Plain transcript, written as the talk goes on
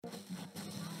Hey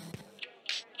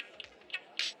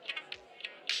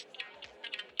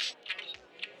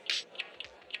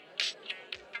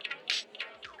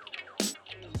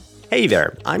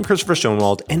there, I'm Christopher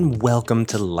Schoenwald, and welcome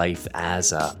to Life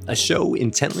as a show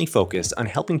intently focused on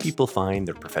helping people find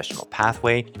their professional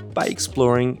pathway by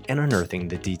exploring and unearthing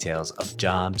the details of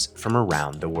jobs from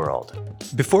around the world.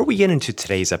 Before we get into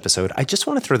today's episode, I just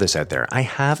want to throw this out there. I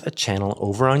have a channel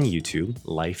over on YouTube,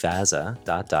 Life as a ...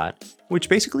 which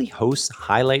basically hosts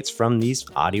highlights from these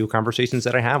audio conversations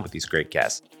that I have with these great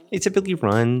guests. They typically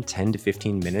run 10 to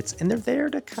 15 minutes, and they're there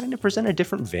to kind of present a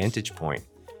different vantage point.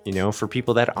 You know, for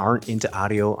people that aren't into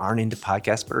audio, aren't into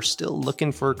podcasts, but are still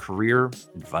looking for career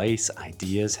advice,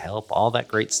 ideas, help, all that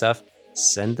great stuff,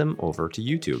 send them over to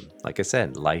YouTube. Like I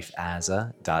said, Life as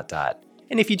a ...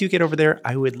 And if you do get over there,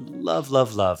 I would love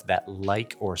that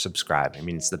like or subscribe. I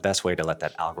mean, it's the best way to let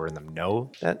that algorithm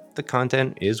know that the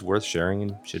content is worth sharing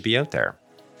and should be out there.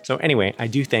 So anyway, I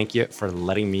do thank you for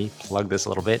letting me plug this a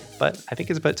little bit, but I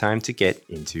think it's about time to get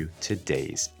into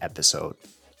today's episode.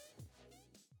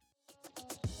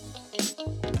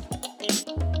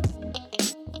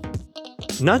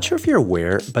 Not sure if you're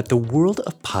aware, but the world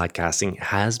of podcasting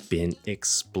has been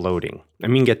exploding. I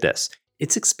mean, get this.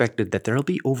 It's expected that there'll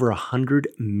be over 100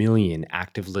 million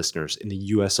active listeners in the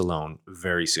US alone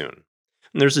very soon.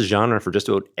 And there's a genre for just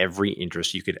about every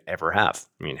interest you could ever have.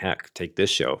 I mean, heck, take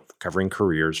this show, covering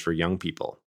careers for young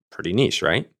people. Pretty niche,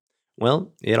 right?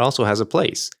 Well, it also has a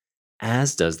place,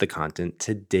 as does the content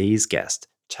today's guest,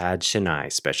 Chad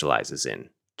Shanae, specializes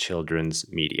in: children's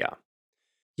media.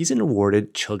 He's an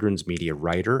awarded children's media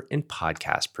writer and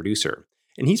podcast producer,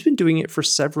 and he's been doing it for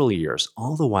several years,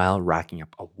 all the while racking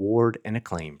up award and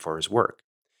acclaim for his work.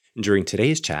 And during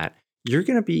today's chat, you're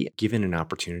going to be given an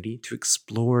opportunity to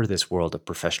explore this world of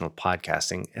professional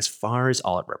podcasting as far as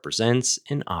all it represents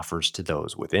and offers to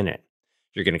those within it.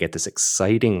 You're going to get this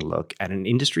exciting look at an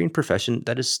industry and profession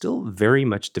that is still very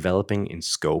much developing in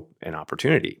scope and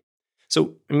opportunity.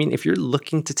 So, I mean, if you're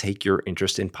looking to take your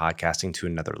interest in podcasting to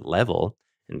another level,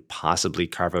 and possibly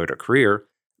carve out a career,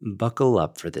 buckle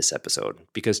up for this episode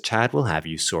because Chad will have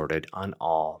you sorted on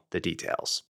all the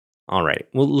details. All right,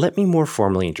 well, let me more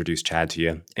formally introduce Chad to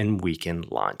you and we can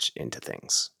launch into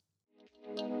things.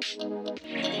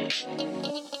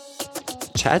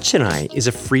 Chad Shanae is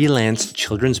a freelance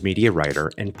children's media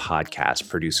writer and podcast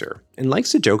producer and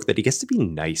likes to joke that he gets to be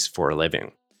nice for a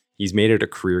living. He's made it a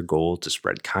career goal to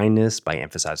spread kindness by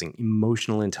emphasizing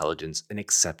emotional intelligence and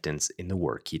acceptance in the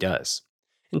work he does.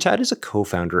 And Chad is a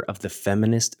co-founder of the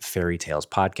feminist fairy tales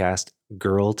podcast,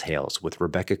 Girl Tales with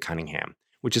Rebecca Cunningham,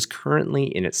 which is currently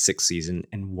in its 6th season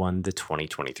and won the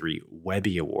 2023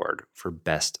 Webby Award for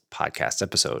Best Podcast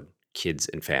Episode, Kids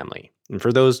and Family. And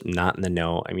for those not in the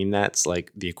know, I mean, that's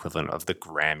like the equivalent of the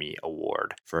Grammy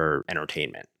Award for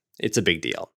entertainment. It's a big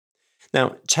deal.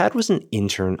 Now, Chad was an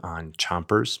intern on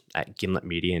Chompers at Gimlet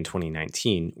Media in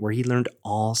 2019, where he learned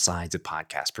all sides of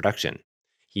podcast production.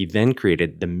 He then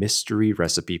created the Mystery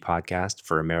Recipe podcast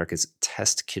for America's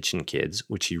Test Kitchen Kids,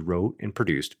 which he wrote and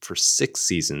produced for 6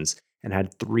 seasons and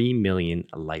had 3 million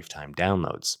lifetime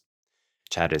downloads.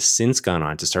 Chad has since gone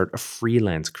on to start a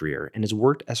freelance career and has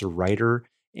worked as a writer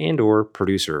and or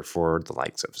producer for the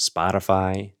likes of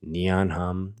Spotify, Neon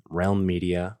Hum, Realm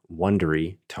Media,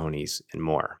 Wondery, Tonys, and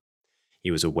more. He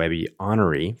was a Webby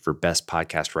honoree for Best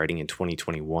Podcast Writing in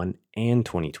 2021 and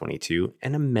 2022,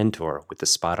 and a mentor with the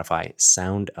Spotify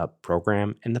Sound Up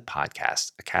program and the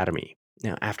Podcast Academy.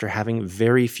 Now, after having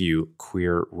very few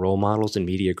queer role models in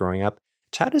media growing up,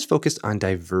 Chad is focused on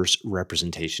diverse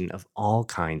representation of all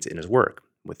kinds in his work,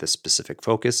 with a specific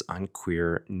focus on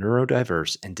queer,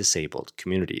 neurodiverse, and disabled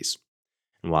communities.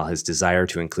 And while his desire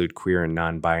to include queer and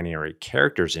non-binary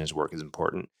characters in his work is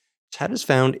important, Chad has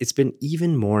found it's been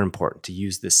even more important to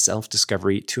use this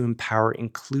self-discovery to empower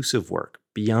inclusive work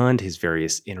beyond his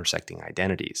various intersecting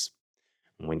identities.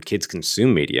 When kids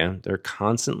consume media, they're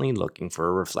constantly looking for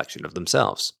a reflection of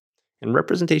themselves. And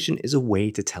representation is a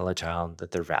way to tell a child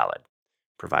that they're valid.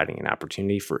 Providing an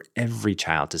opportunity for every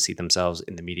child to see themselves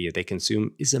in the media they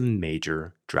consume is a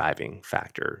major driving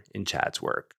factor in Chad's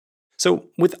work. So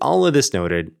with all of this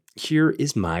noted, here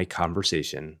is my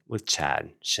conversation with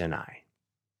Chad Shanae.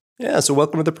 Yeah, so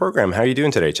welcome to the program. How are you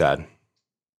doing today, Chad?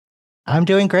 I'm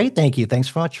doing great, thank you.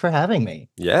 Thanks so much for having me.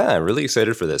 Yeah, I'm really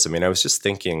excited for this. I mean, I was just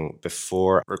thinking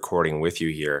before recording with you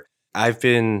here, I've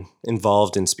been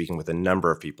involved in speaking with a number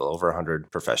of people, over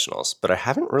 100 professionals, but I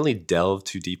haven't really delved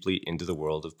too deeply into the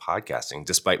world of podcasting,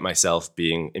 despite myself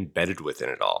being embedded within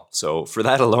it all. So for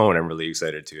that alone, I'm really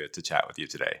excited to chat with you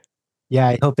today. Yeah,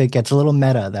 I hope it gets a little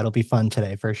meta. That'll be fun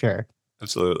today for sure.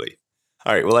 Absolutely.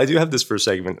 All right, well, I do have this first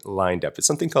segment lined up. It's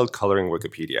something called Coloring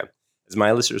Wikipedia. As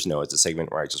my listeners know, it's a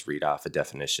segment where I just read off a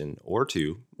definition or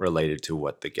two related to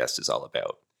what the guest is all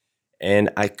about. And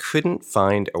I couldn't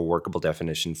find a workable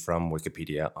definition from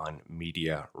Wikipedia on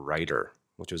media writer,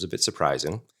 which was a bit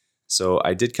surprising. So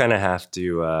I did kind of have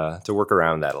to work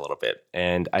around that a little bit.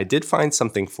 And I did find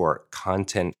something for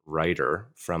content writer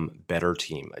from Better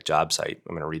Team, a job site.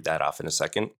 I'm going to read that off in a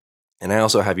second. And I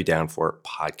also have you down for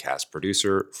podcast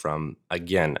producer from,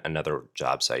 again, another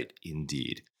job site,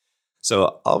 Indeed.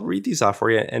 So I'll read these off for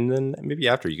you, and then maybe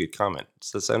after you could comment. Does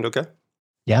that sound okay?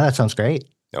 Yeah, that sounds great.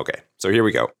 Okay, so here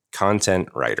we go. Content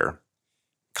writer.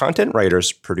 Content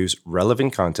writers produce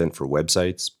relevant content for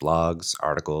websites, blogs,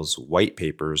 articles, white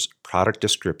papers, product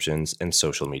descriptions, and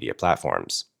social media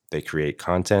platforms. They create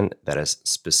content that is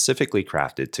specifically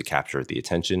crafted to capture the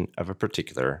attention of a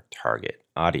particular target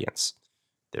audience.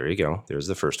 There you go. There's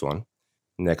the first one.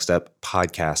 Next up,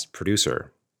 podcast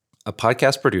producer. A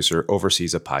podcast producer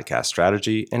oversees a podcast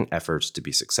strategy and efforts to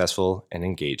be successful and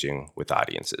engaging with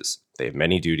audiences. They have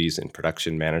many duties in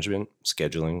production management,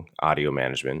 scheduling, audio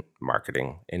management,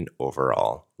 marketing, and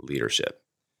overall leadership.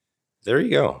 There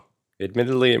you go.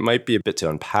 Admittedly, it might be a bit to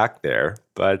unpack there,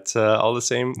 but all the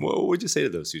same, what would you say to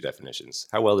those two definitions?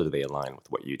 How well do they align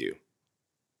with what you do?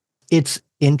 It's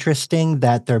interesting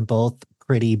that they're both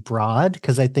pretty broad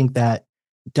because I think that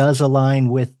does align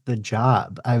with the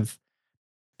job. I've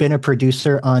been a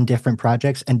producer on different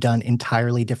projects and done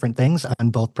entirely different things on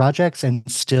both projects and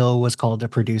still was called a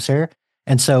producer.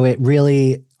 And so it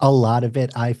really, a lot of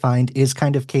it I find is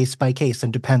kind of case by case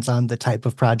and depends on the type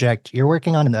of project you're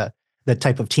working on and the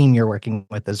type of team you're working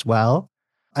with as well.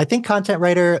 I think content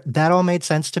writer, that all made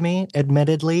sense to me.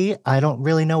 Admittedly, I don't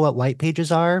really know what white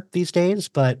pages are these days,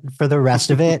 but for the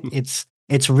rest of it,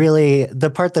 it's really the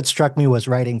part that struck me was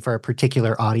writing for a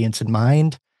particular audience in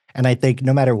mind. And I think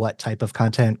no matter what type of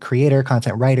content creator,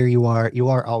 content writer you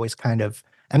are always kind of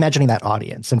imagining that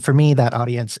audience. And for me, that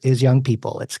audience is young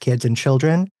people. It's kids and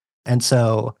children. And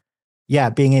so, yeah,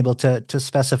 being able to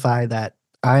specify that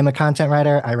I'm a content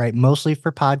writer. I write mostly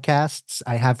for podcasts.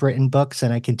 I have written books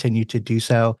and I continue to do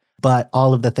so. But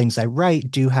all of the things I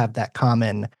write do have that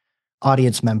common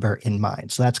audience member in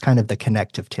mind. So that's kind of the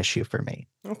connective tissue for me.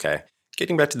 Okay.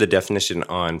 Getting back to the definition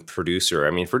on producer,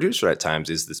 I mean, producer at times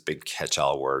is this big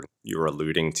catch-all word you were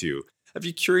alluding to. I'd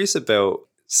be curious about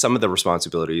some of the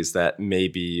responsibilities that may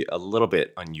be a little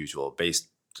bit unusual based,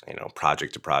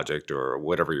 project to project or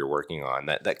whatever you're working on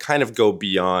that kind of go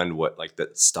beyond what like the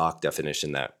stock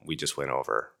definition that we just went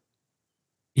over.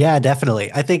 Yeah,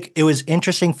 definitely. I think it was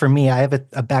interesting for me. I have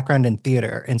a background in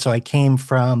theater. And so I came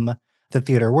from the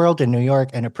theater world in New York,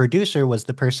 and a producer was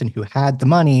the person who had the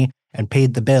money and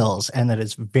paid the bills. And that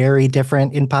is very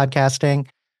different in podcasting.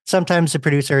 Sometimes the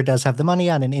producer does have the money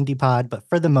on an indie pod, but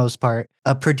for the most part,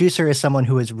 a producer is someone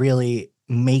who is really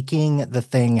making the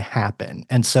thing happen.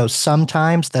 And so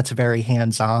sometimes that's very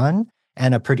hands-on,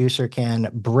 and a producer can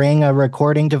bring a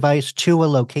recording device to a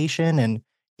location and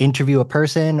interview a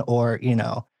person or,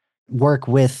 work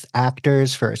with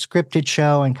actors for a scripted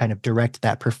show and kind of direct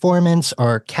that performance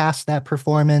or cast that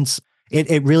performance.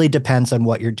 It really depends on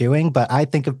what you're doing, but I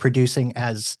think of producing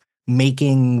as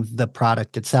making the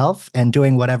product itself and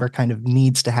doing whatever kind of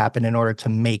needs to happen in order to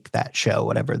make that show,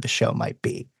 whatever the show might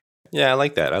be. Yeah, I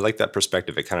like that. I like that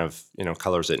perspective. It kind of,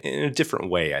 colors it in a different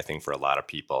way, I think, for a lot of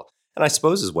people. And I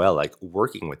suppose as well, like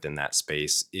working within that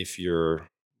space, if you're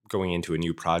going into a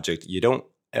new project, you don't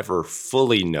ever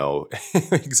fully know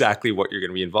exactly what you're going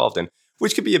to be involved in,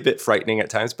 which could be a bit frightening at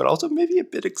times, but also maybe a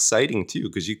bit exciting too,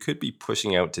 because you could be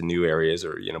pushing out to new areas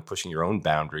or, pushing your own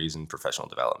boundaries in professional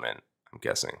development, I'm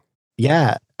guessing.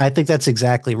 Yeah, I think that's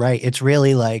exactly right. It's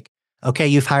really like, okay,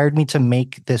 you've hired me to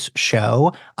make this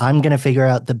show. I'm going to figure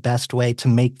out the best way to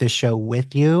make this show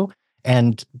with you.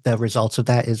 And the results of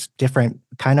that is different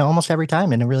kind of almost every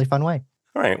time in a really fun way.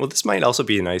 All right. Well, this might also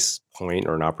be a nice point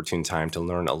or an opportune time to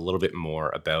learn a little bit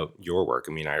more about your work.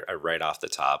 I mean, I write off the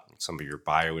top some of your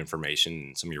bio information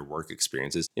and some of your work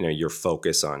experiences, your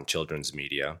focus on children's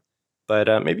media.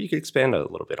 But maybe you could expand a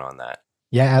little bit on that.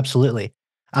 Yeah, absolutely.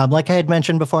 Like I had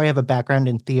mentioned before, I have a background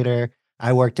in theater.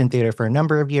 I worked in theater for a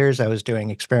number of years. I was doing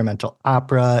experimental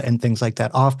opera and things like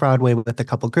that off Broadway with a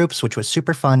couple groups, which was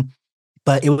super fun.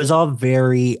 But it was all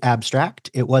very abstract.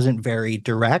 It wasn't very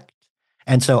direct.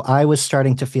 And so I was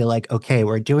starting to feel like, okay,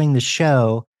 we're doing this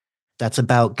show that's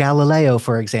about Galileo,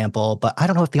 for example, but I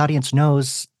don't know if the audience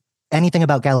knows anything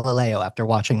about Galileo after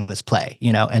watching this play,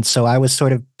 And so I was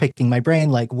sort of picking my brain,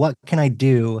 like, what can I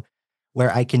do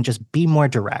where I can just be more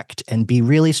direct and be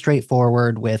really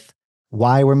straightforward with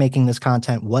why we're making this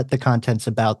content, what the content's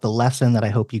about, the lesson that I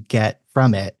hope you get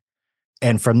from it,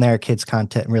 And from there, kids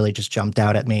content really just jumped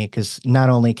out at me because not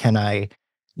only can I,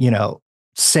 you know,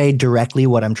 say directly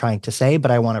what I'm trying to say,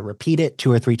 but I want to repeat it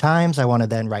 2 or 3 times. I want to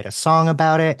then write a song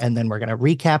about it, and then we're going to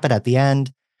recap it at the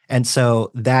end. And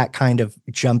so that kind of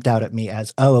jumped out at me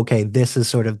as, oh, okay, this is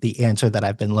sort of the answer that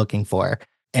I've been looking for.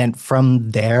 And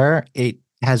from there, it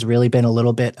has really been a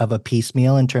little bit of a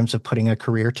piecemeal in terms of putting a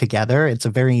career together. It's a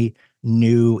very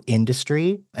new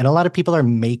industry, and a lot of people are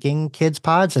making kids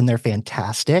pods and they're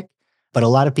fantastic. But a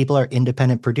lot of people are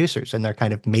independent producers and they're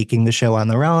kind of making the show on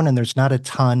their own. And there's not a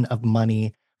ton of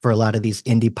money for a lot of these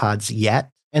indie pods yet.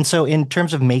 And so in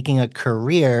terms of making a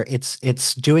career,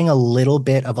 it's doing a little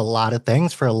bit of a lot of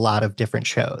things for a lot of different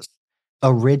shows.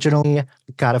 Originally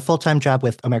got a full-time job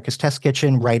with America's Test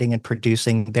Kitchen, writing and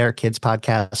producing their kids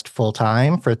podcast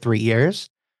full-time for 3 years,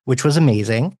 which was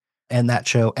amazing. And that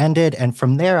show ended. And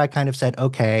from there, I kind of said,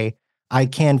 okay, I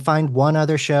can find one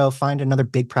other show, find another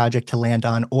big project to land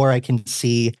on, or I can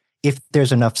see if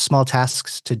there's enough small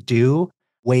tasks to do,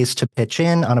 ways to pitch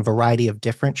in on a variety of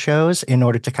different shows in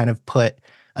order to kind of put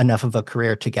enough of a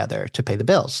career together to pay the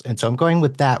bills. And so I'm going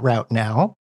with that route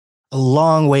now. A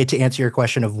long way to answer your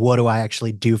question of what do I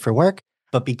actually do for work.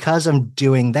 But because I'm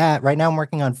doing that, right now I'm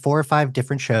working on 4 or 5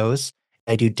 different shows.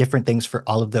 I do different things for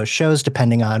all of those shows,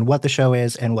 depending on what the show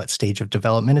is and what stage of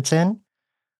development it's in.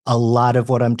 A lot of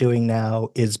what I'm doing now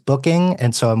is booking.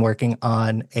 And so I'm working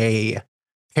on a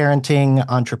parenting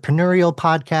entrepreneurial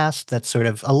podcast that's sort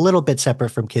of a little bit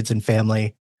separate from kids and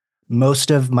family.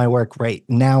 Most of my work right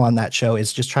now on that show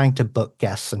is just trying to book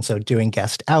guests. And so doing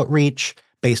guest outreach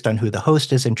based on who the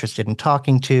host is interested in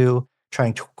talking to,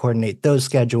 trying to coordinate those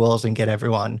schedules and get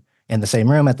everyone in the same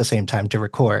room at the same time to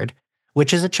record,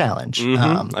 which is a challenge.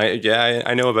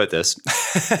 I know about this.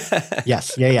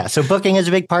 Yes. Yeah. So booking is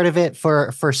a big part of it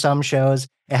for some shows.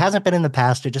 It hasn't been in the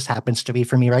past. It just happens to be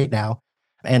for me right now.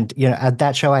 And, at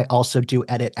that show, I also do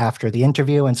edit after the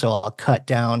interview. And so I'll cut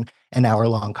down an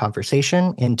hour-long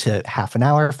conversation into half an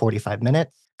hour, 45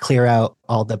 minutes, clear out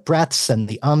all the breaths and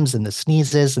the ums and the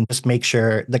sneezes, and just make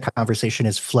sure the conversation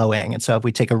is flowing. And so if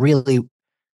we take a really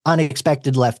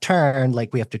unexpected left turn,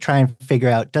 like we have to try and figure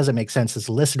out, does it make sense as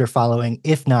a listener following?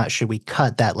 If not, should we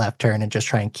cut that left turn and just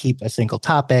try and keep a single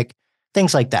topic?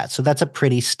 Things like that. So that's a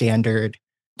pretty standard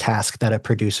task that a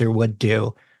producer would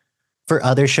do. For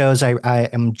other shows, I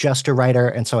am just a writer.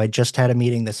 And so I just had a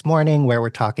meeting this morning where we're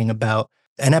talking about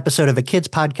an episode of a kids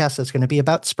podcast that's going to be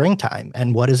about springtime.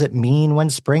 And what does it mean when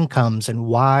spring comes? And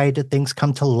why do things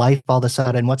come to life all of a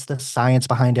sudden? What's the science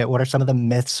behind it? What are some of the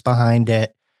myths behind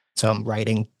it? So I'm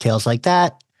writing tales like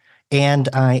that. And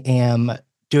I am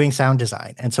doing sound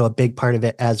design. And so a big part of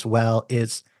it as well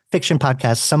is fiction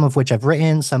podcasts, some of which I've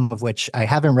written, some of which I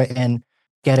haven't written,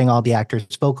 getting all the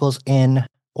actors' vocals in,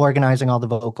 organizing all the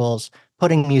vocals,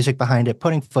 putting music behind it,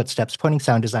 putting footsteps, putting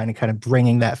sound design, and kind of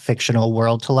bringing that fictional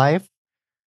world to life.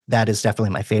 That is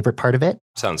definitely my favorite part of it.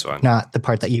 Sounds fun. Not the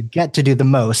part that you get to do the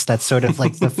most. That's sort of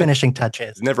like the finishing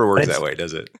touches. It never works that way,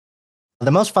 does it?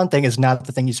 The most fun thing is not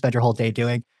the thing you spend your whole day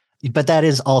doing. But that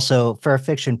is also, for a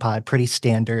fiction pod, pretty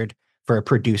standard for a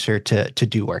producer to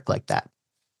do work like that.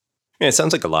 Yeah, it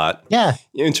sounds like a lot. Yeah.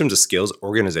 In terms of skills,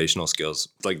 organizational skills,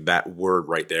 like that word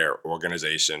right there,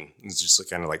 organization, is just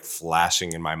kind of like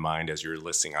flashing in my mind as you're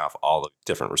listing off all the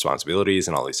different responsibilities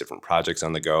and all these different projects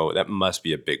on the go. That must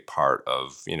be a big part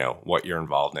of, what you're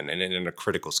involved in and a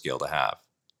critical skill to have,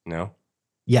 no?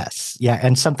 Yes. Yeah.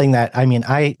 And something that,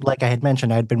 like I had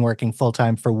mentioned, I'd been working full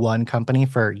time for one company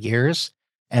for years.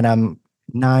 And I'm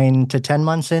 9 to 10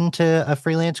 months into a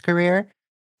freelance career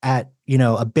at,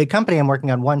 a big company. I'm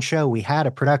working on one show. We had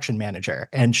a production manager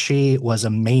and she was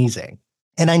amazing.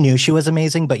 And I knew she was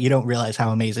amazing, but you don't realize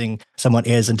how amazing someone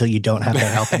is until you don't have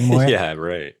their help anymore. Yeah,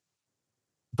 right.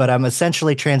 But I'm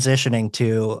essentially transitioning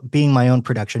to being my own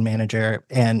production manager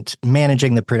and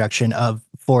managing the production of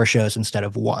 4 shows instead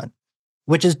of 1,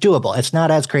 which is doable. It's not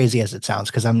as crazy as it sounds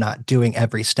because I'm not doing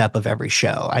every step of every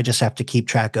show. I just have to keep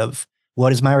track of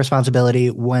what is my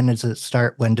responsibility? When does it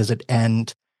start? When does it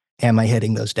end? Am I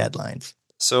hitting those deadlines?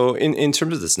 So in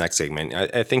terms of this next segment,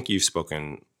 I think you've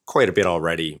spoken quite a bit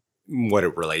already what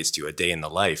it relates to a day in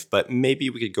the life, but maybe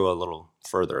we could go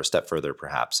a step further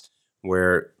perhaps,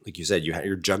 where, like you said,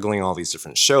 you're juggling all these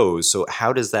different shows. So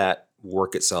how does that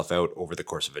work itself out over the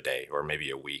course of a day or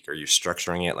maybe a week? Are you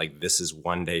structuring it like this is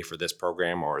one day for this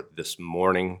program or this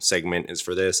morning segment is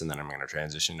for this, and then I'm going to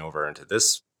transition over into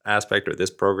this aspect or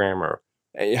this program, or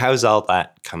how does all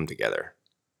that come together?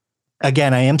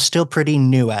 Again, I am still pretty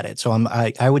new at it. So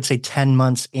I would say 10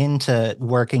 months into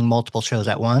working multiple shows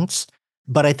at once.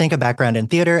 But I think a background in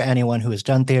theater, anyone who has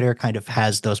done theater kind of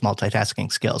has those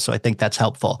multitasking skills. So I think that's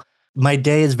helpful. My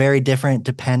day is very different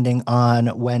depending on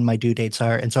when my due dates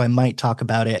are. And so I might talk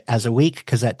about it as a week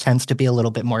because that tends to be a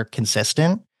little bit more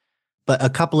consistent. But a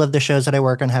couple of the shows that I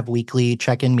work on have weekly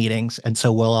check-in meetings. And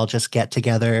so we'll all just get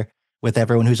together with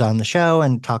everyone who's on the show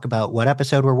and talk about what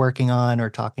episode we're working on or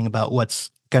talking about what's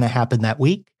going to happen that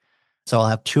week. So I'll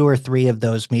have 2 or 3 of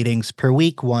those meetings per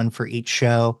week, one for each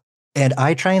show. And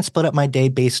I try and split up my day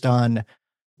based on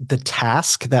the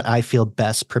task that I feel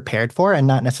best prepared for and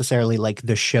not necessarily like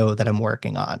the show that I'm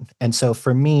working on. And so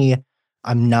for me,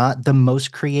 I'm not the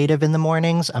most creative in the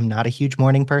mornings. I'm not a huge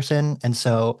morning person. And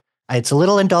so it's a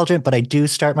little indulgent, but I do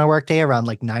start my workday around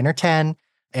like 9 or 10.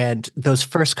 And those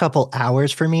first couple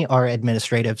hours for me are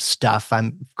administrative stuff.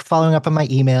 I'm following up on my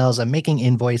emails, I'm making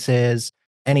invoices,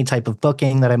 any type of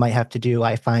booking that I might have to do,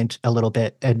 I find a little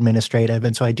bit administrative.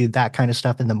 And so I do that kind of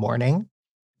stuff in the morning.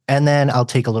 And then I'll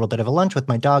take a little bit of a lunch with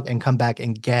my dog and come back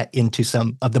and get into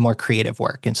some of the more creative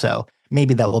work. And so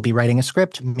maybe that will be writing a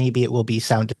script. Maybe it will be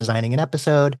sound designing an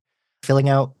episode, filling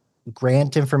out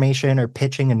grant information or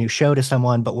pitching a new show to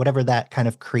someone. But whatever that kind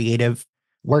of creative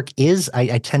work is,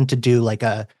 I tend to do like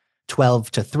a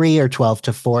 12 to 3 or 12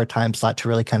 to 4 time slot to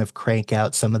really kind of crank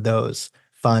out some of those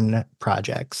fun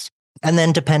projects. And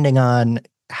then depending on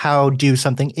how due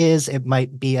something is, it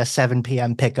might be a 7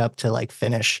 p.m. pickup to like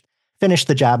finish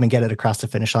the job and get it across the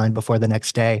finish line before the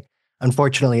next day.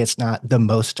 Unfortunately, it's not the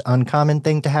most uncommon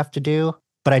thing to have to do,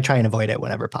 but I try and avoid it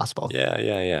whenever possible.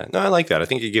 Yeah. No, I like that. I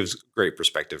think it gives great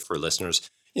perspective for listeners,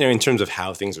 in terms of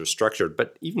how things are structured.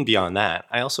 But even beyond that,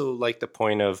 I also like the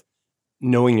point of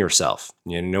knowing yourself,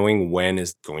 knowing when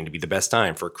is going to be the best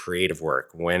time for creative work,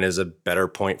 when is a better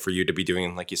point for you to be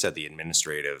doing, like you said, the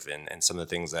administrative and some of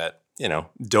the things that,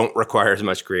 don't require as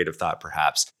much creative thought,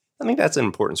 perhaps. I think that's an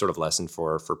important sort of lesson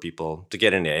for people to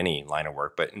get into any line of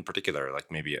work, but in particular,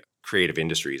 like maybe creative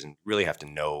industries, and really have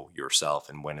to know yourself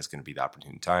and when is going to be the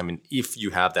opportune time. And if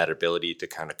you have that ability to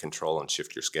kind of control and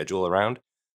shift your schedule around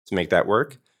to make that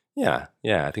work, yeah,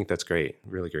 I think that's great.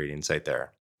 Really great insight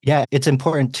there. Yeah, it's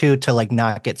important too to like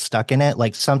not get stuck in it.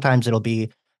 Like sometimes it'll be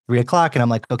 3 o'clock and I'm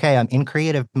like, okay, I'm in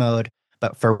creative mode,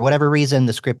 but for whatever reason,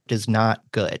 the script is not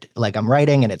good. Like I'm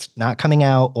writing and it's not coming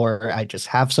out, or I just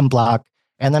have some block.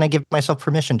 And then I give myself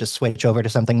permission to switch over to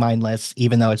something mindless,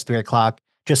 even though it's 3 o'clock,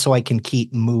 just so I can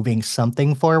keep moving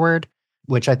something forward,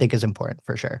 which I think is important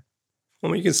for sure.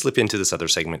 Well, you can slip into this other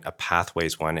segment, a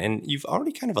pathways one, and you've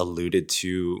already kind of alluded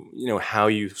to, how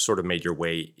you sort of made your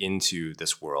way into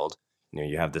this world.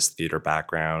 You have this theater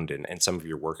background and some of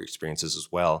your work experiences as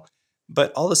well.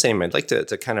 But all the same, I'd like to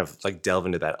kind of like delve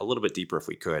into that a little bit deeper if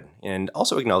we could. And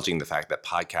also acknowledging the fact that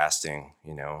podcasting,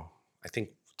 I think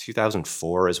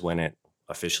 2004 is when it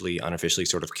unofficially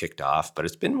sort of kicked off, but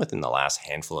it's been within the last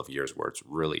handful of years where it's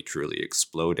really, truly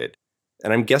exploded.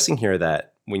 And I'm guessing here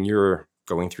that when you're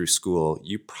going through school,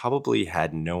 you probably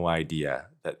had no idea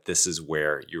that this is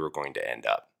where you were going to end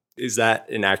up. Is that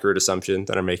an accurate assumption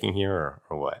that I'm making here,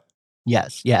 or what?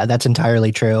 Yes. Yeah, that's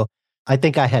entirely true. I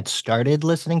think I had started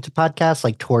listening to podcasts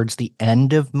like towards the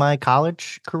end of my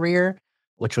college career,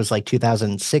 which was like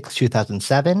 2006,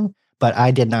 2007. But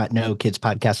I did not know kids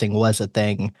podcasting was a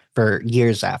thing for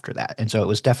years after that. And so it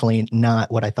was definitely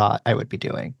not what I thought I would be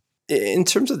doing. In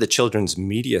terms of the children's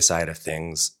media side of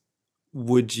things,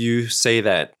 would you say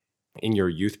that in your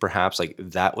youth, perhaps, like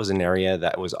that was an area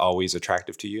that was always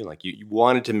attractive to you? Like you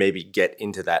wanted to maybe get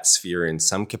into that sphere in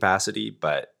some capacity,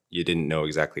 but you didn't know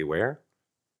exactly where?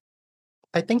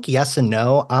 I think yes and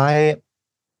no. I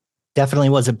definitely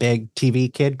was a big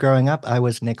TV kid growing up. I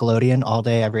was Nickelodeon all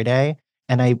day, every day,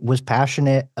 and I was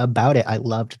passionate about it. I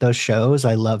loved those shows.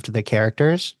 I loved the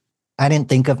characters. I didn't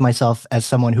think of myself as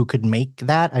someone who could make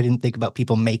that. I didn't think about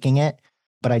people making it,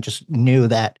 but I just knew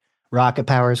that Rocket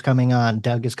Power is coming on,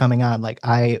 Doug is coming on. Like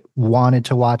I wanted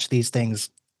to watch these things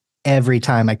every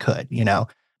time I could.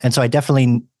 And so I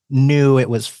definitely knew it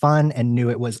was fun and knew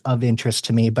it was of interest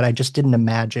to me, but I just didn't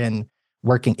imagine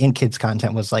working in kids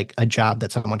content was like a job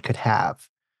that someone could have.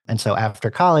 And so after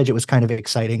college, it was kind of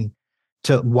exciting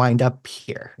to wind up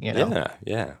here.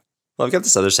 Yeah. Well, I've got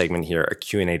this other segment here, a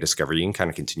Q&A discovery. You can kind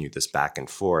of continue this back and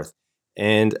forth.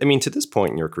 And I mean, to this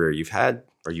point in your career,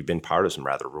 you've been part of some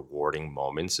rather rewarding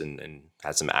moments and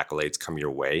had some accolades come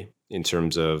your way in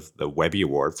terms of the Webby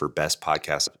Award for Best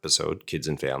Podcast Episode, Kids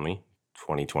and Family,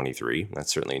 2023.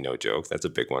 That's certainly no joke. That's a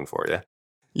big one for you.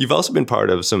 You've also been part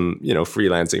of some,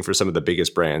 freelancing for some of the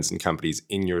biggest brands and companies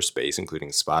in your space, including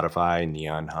Spotify,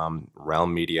 Neon Hum,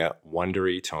 Realm Media,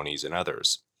 Wondery, Tony's, and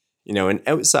others. And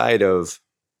outside of,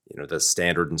 the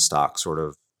standard and stock sort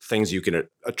of things you can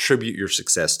attribute your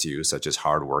success to, such as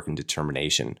hard work and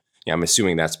determination. I'm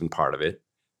assuming that's been part of it.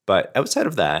 But outside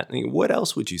of that, I mean, what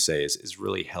else would you say is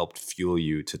really helped fuel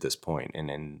you to this point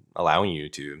and allowing you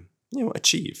to,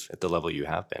 achieve at the level you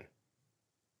have been?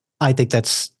 I think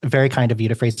that's very kind of you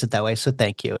to phrase it that way. So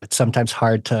thank you. It's sometimes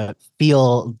hard to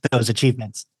feel those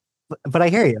achievements, but I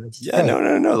hear you. It's Yeah,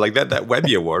 great. no. Like that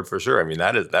Webby Award for sure. I mean,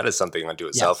 that is something unto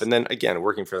itself. Yes. And then again,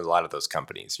 working for a lot of those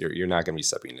companies, you're not going to be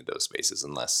stepping into those spaces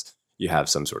unless you have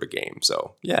some sort of game.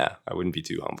 So yeah, I wouldn't be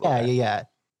too humble Yeah, there. yeah,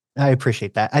 yeah. I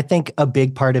appreciate that. I think a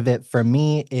big part of it for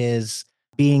me is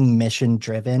being mission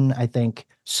driven. I think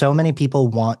so many people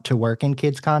want to work in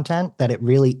kids content that it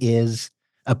really is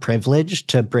a privilege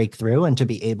to break through and to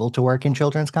be able to work in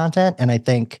children's content. And I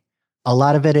think a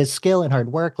lot of it is skill and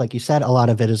hard work. Like you said, a lot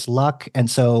of it is luck. And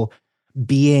so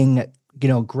being,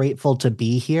 grateful to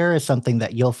be here is something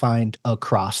that you'll find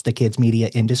across the kids media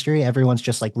industry. Everyone's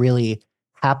just like really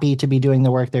happy to be doing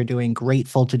the work they're doing,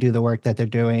 grateful to do the work that they're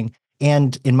doing,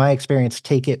 and in my experience,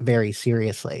 take it very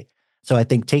seriously. So I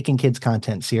think taking kids'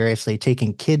 content seriously,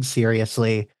 taking kids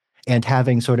seriously, and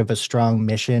having sort of a strong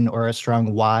mission or a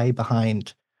strong why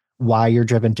behind why you're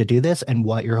driven to do this and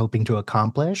what you're hoping to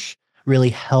accomplish really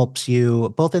helps you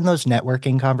both in those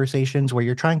networking conversations where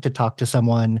you're trying to talk to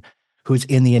someone who's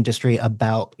in the industry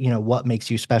about, what makes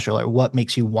you special or what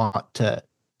makes you want to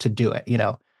do it,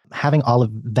 having all of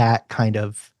that kind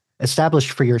of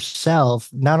established for yourself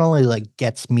not only like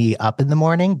gets me up in the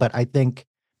morning, but I think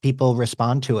people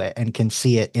respond to it and can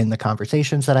see it in the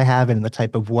conversations that I have and the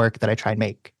type of work that I try and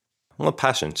make. Well,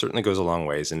 passion certainly goes a long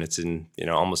ways, and it's in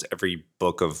almost every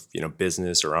book of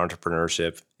business or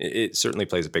entrepreneurship. It certainly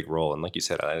plays a big role, and like you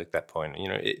said, I like that point.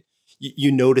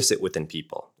 You notice it within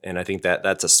people, and I think that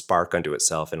that's a spark unto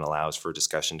itself and allows for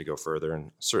discussion to go further,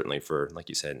 and certainly for, like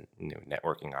you said,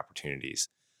 networking opportunities.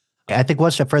 I think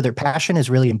one step further, passion is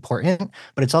really important,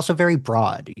 but it's also very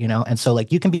broad, And so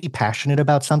like you can be passionate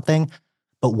about something,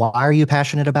 but why are you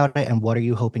passionate about it and what are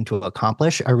you hoping to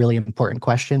accomplish are really important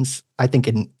questions. I think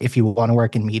if you want to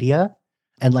work in media,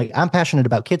 and like I'm passionate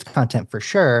about kids content for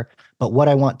sure, but what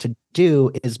I want to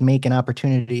do is make an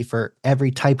opportunity for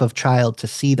every type of child to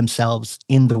see themselves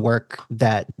in the work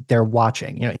that they're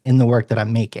watching, in the work that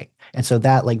I'm making. And so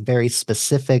that like very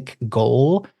specific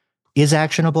goal is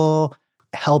actionable,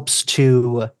 helps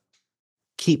to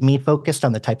keep me focused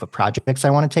on the type of projects I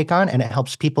want to take on. And it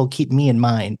helps people keep me in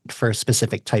mind for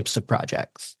specific types of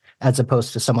projects, as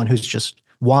opposed to someone who's just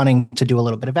wanting to do a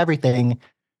little bit of everything.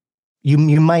 You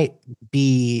might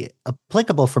be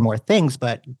applicable for more things,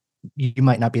 but you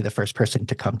might not be the first person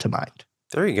to come to mind.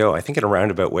 There you go. I think in a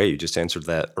roundabout way, you just answered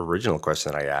that original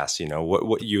question that I asked.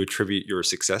 What you attribute your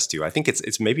success to. I think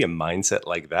it's maybe a mindset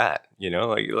like that.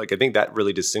 Like I think that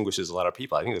really distinguishes a lot of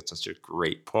people. I think that's such a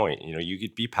great point. You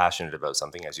could be passionate about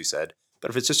something, as you said,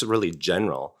 but if it's just really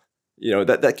general,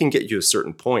 that can get you a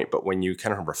certain point. But when you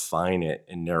kind of refine it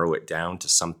and narrow it down to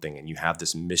something, and you have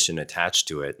this mission attached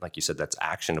to it, like you said, that's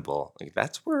actionable. Like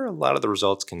that's where a lot of the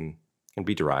results can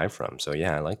be derived from. So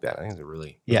yeah, I like that. I think it's a really,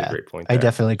 really Yeah, great point I there.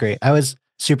 definitely agree. I was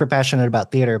super passionate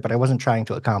about theater, but I wasn't trying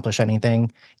to accomplish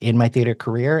anything in my theater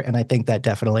career. And I think that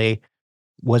definitely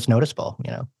was noticeable.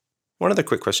 One other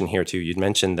quick question here too. You'd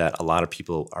mentioned that a lot of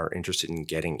people are interested in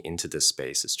getting into this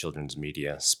space, this children's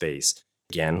media space.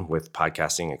 Again, with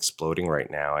podcasting exploding right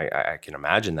now, I can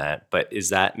imagine that. But is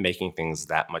that making things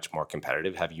that much more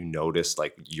competitive? Have you noticed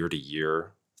like year to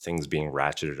year things being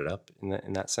ratcheted up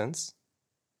in that sense?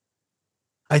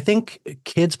 I think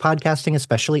kids podcasting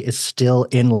especially is still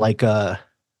in like a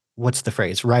what's the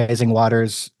phrase? Rising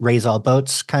waters raise all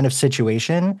boats kind of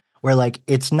situation where like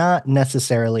it's not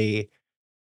necessarily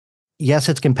yes,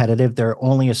 it's competitive. There are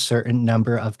only a certain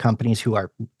number of companies who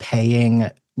are paying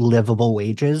livable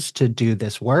wages to do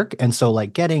this work. And so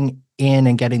like getting in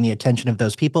and getting the attention of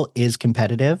those people is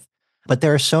competitive. But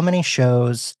there are so many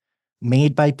shows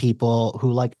made by people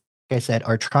who, like I said,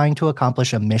 are trying to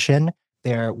accomplish a mission.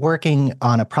 They're working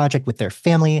on a project with their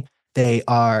family. They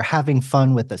are having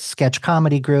fun with a sketch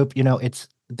comedy group.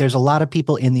 There's a lot of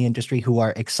people in the industry who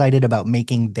are excited about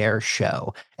making their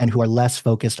show and who are less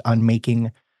focused on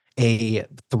making a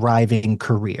thriving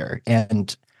career.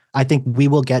 And I think we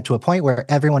will get to a point where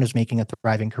everyone is making a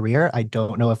thriving career. I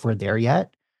don't know if we're there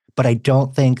yet, but I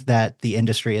don't think that the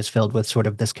industry is filled with sort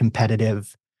of this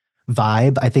competitive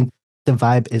vibe. I think the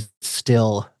vibe is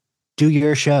still do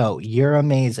your show. You're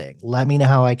amazing. Let me know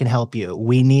how I can help you.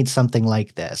 We need something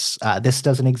like this. This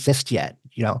doesn't exist yet.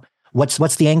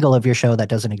 What's the angle of your show that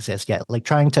doesn't exist yet? Like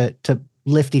trying to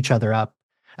lift each other up,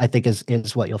 I think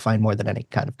is what you'll find more than any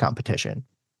kind of competition.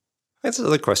 That's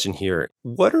another question here.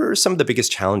 What are some of the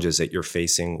biggest challenges that you're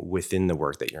facing within the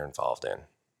work that you're involved in?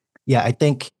 Yeah, I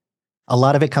think a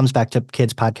lot of it comes back to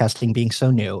kids podcasting being so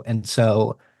new. And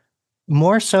so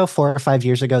more so 4 or 5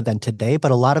 years ago than today,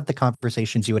 but a lot of the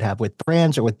conversations you would have with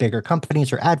brands or with bigger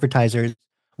companies or advertisers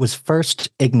was first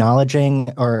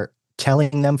acknowledging or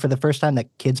telling them for the first time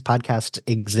that kids podcasts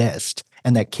exist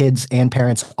and that kids and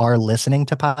parents are listening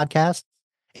to podcasts.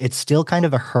 It's still kind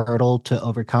of a hurdle to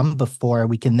overcome before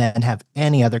we can then have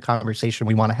any other conversation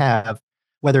we want to have,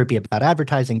 whether it be about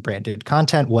advertising, branded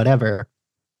content, whatever.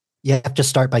 You have to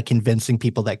start by convincing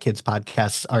people that kids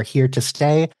podcasts are here to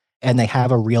stay and they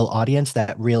have a real audience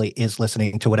that really is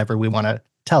listening to whatever we want to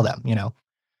tell them, you know?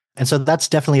 And so that's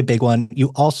definitely a big one.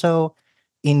 You also,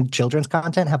 in children's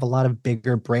content, have a lot of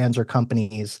bigger brands or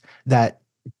companies that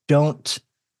don't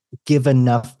give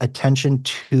enough attention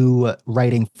to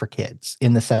writing for kids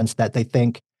in the sense that they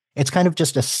think it's kind of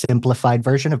just a simplified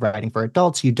version of writing for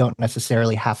adults. You don't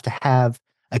necessarily have to have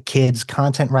a kid's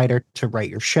content writer to write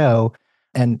your show.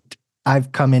 And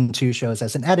I've come into shows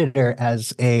as an editor,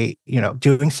 as a,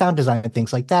 doing sound design and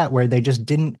things like that, where they just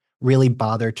didn't really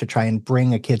bother to try and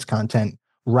bring a kid's content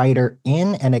writer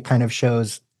in. And it kind of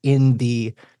shows in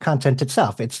the content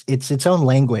itself. It's its own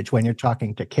language when you're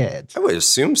talking to kids. I would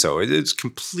assume so. It's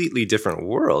completely different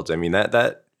worlds. I mean,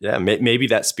 maybe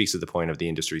that speaks to the point of the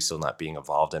industry still not being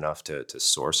evolved enough to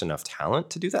source enough talent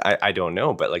to do that. I don't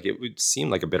know, but like it would seem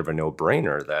like a bit of a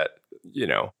no-brainer that,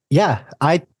 Yeah,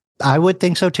 I would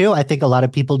think so too. I think a lot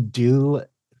of people do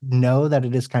know that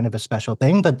it is kind of a special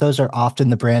thing, but those are often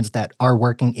the brands that are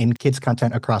working in kids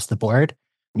content across the board.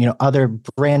 Other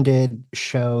branded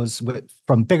shows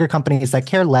from bigger companies that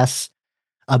care less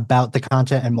about the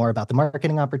content and more about the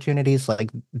marketing opportunities.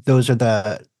 Like those are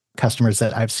the customers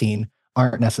that I've seen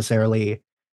aren't necessarily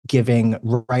giving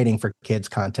writing for kids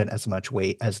content as much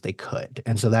weight as they could.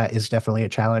 And so that is definitely a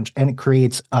challenge, and it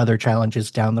creates other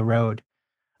challenges down the road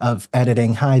of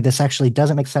editing. Hi, this actually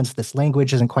doesn't make sense. This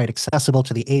language isn't quite accessible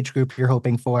to the age group you're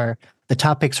hoping for. The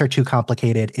topics are too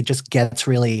complicated. It just gets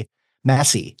really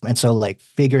messy. And so like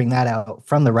figuring that out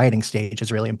from the writing stage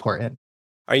is really important.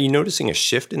 Are you noticing a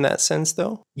shift in that sense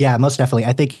though? Yeah, most definitely.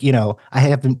 I think, I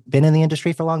haven't been in the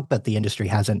industry for long, but the industry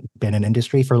hasn't been an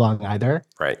industry for long either.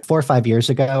 Right. 4 or 5 years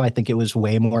ago, I think it was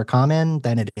way more common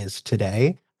than it is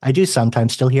today. I do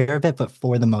sometimes still hear of it, but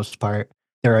for the most part,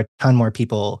 there are a ton more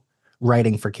people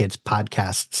writing for kids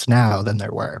podcasts now than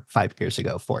there were 5 years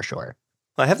ago, for sure.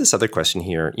 I have this other question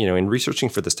here. In researching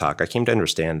for this talk, I came to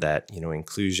understand that,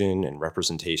 inclusion and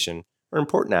representation are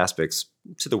important aspects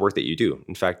to the work that you do.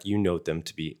 In fact, you note them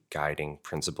to be guiding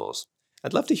principles.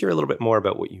 I'd love to hear a little bit more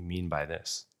about what you mean by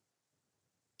this.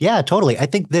 Yeah, totally. I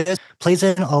think this plays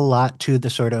in a lot to the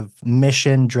sort of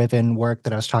mission-driven work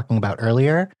that I was talking about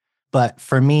earlier. But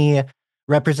for me,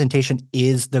 representation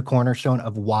is the cornerstone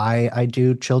of why I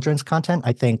do children's content.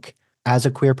 I think as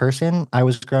a queer person, I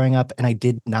was growing up and I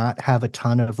did not have a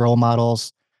ton of role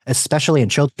models, especially in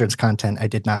children's content. I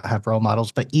did not have role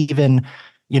models, but even,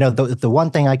 the one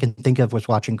thing I can think of was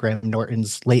watching Graham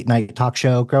Norton's late night talk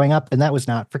show growing up, and that was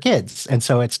not for kids. And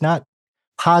so it's not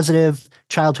positive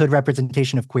childhood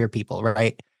representation of queer people,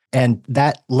 right? And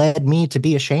that led me to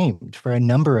be ashamed for a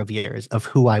number of years of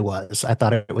who I was. I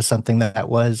thought it was something that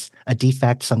was a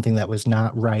defect, something that was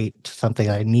not right, something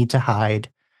I need to hide.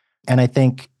 And I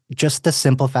think just the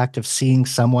simple fact of seeing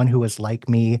someone who was like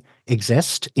me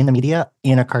exist in the media,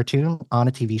 in a cartoon, on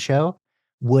a TV show,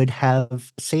 would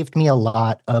have saved me a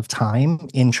lot of time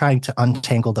in trying to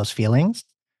untangle those feelings.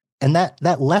 And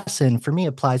that lesson for me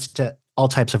applies to all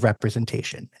types of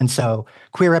representation. And so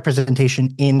queer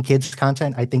representation in kids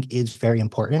content, I think, is very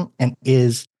important and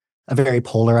is a very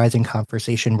polarizing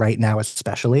conversation right now,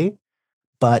 especially.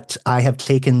 But I have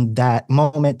taken that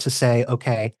moment to say,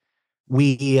 okay,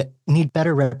 we need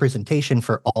better representation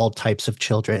for all types of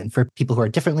children, for people who are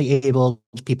differently abled,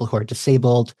 people who are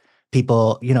disabled,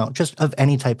 people, just of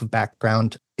any type of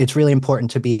background. It's really important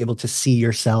to be able to see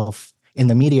yourself in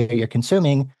the media you're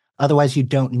consuming. Otherwise, you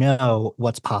don't know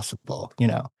what's possible,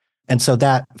 And so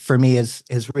that for me is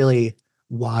really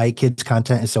why kids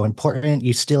content is so important.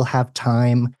 You still have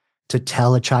time to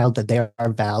tell a child that they are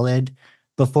valid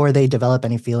before they develop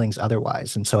any feelings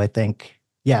otherwise. And so I think,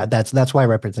 yeah, that's why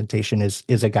representation is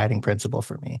a guiding principle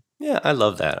for me. Yeah, I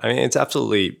love that. I mean, it's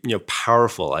absolutely,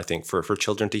 powerful, I think, for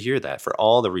children to hear that for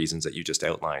all the reasons that you just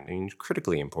outlined. I mean,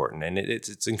 critically important. And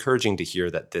it's encouraging to hear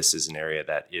that this is an area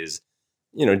that is,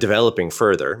 developing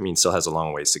further. I mean, still has a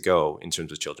long ways to go in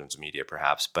terms of children's media,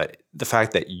 perhaps. But the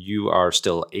fact that you are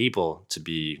still able to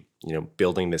be,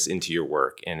 building this into your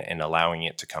work and allowing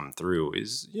it to come through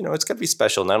is, it's got to be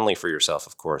special, not only for yourself,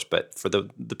 of course, but for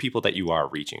the people that you are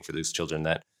reaching, for those children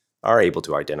that are able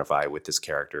to identify with this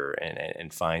character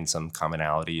and find some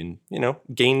commonality and,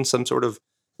 gain some sort of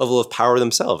level of power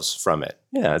themselves from it.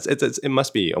 Yeah, it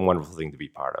must be a wonderful thing to be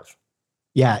part of.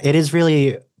 Yeah, it is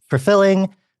really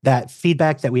fulfilling. That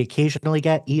feedback that we occasionally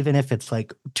get, even if it's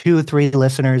like 2, 3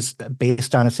 listeners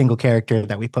based on a single character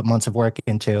that we put months of work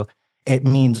into, it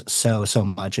means so, so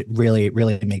much. It really,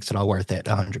 really makes it all worth it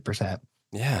 100%.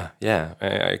 Yeah, yeah.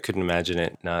 I couldn't imagine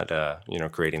it not,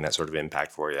 creating that sort of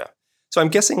impact for you. So I'm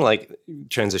guessing, like,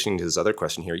 transitioning to this other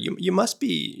question here, you must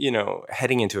be,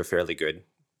 heading into a fairly good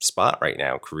spot right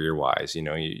now, career wise.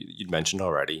 You'd mentioned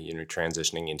already,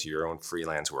 transitioning into your own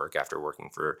freelance work after working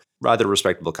for rather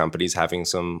respectable companies, having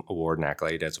some award and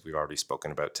accolade, as we've already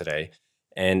spoken about today,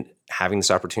 and having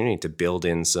this opportunity to build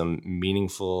in some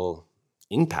meaningful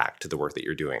impact to the work that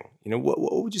you're doing.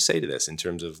 What would you say to this in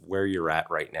terms of where you're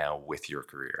at right now with your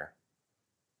career?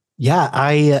 Yeah,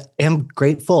 I am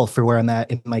grateful for where I'm at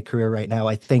in my career right now.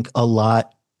 I think a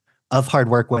lot of hard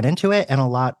work went into it, and a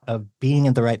lot of being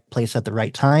in the right place at the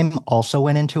right time also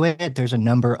went into it. There's a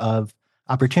number of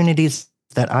opportunities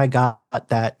that I got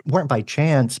that weren't by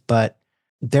chance, but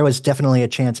there was definitely a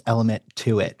chance element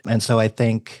to it. And so I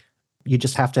think you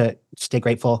just have to stay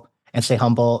grateful and stay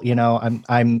humble.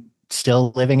 I'm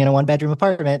still living in a 1 bedroom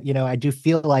apartment. I do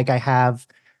feel like I have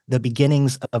the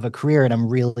beginnings of a career, and I'm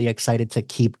really excited to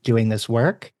keep doing this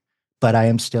work, but I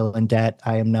am still in debt.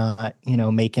 I am not,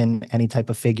 making any type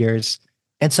of figures.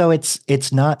 And so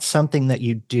it's not something that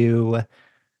you do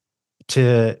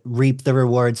to reap the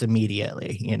rewards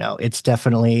immediately. It's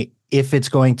definitely, if it's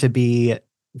going to be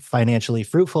financially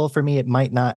fruitful for me, it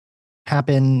might not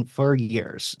happen for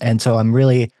years. And so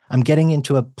I'm getting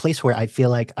into a place where I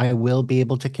feel like I will be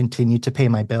able to continue to pay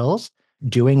my bills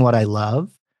doing what I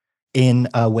love in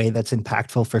a way that's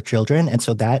impactful for children. And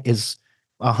so that is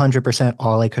 100%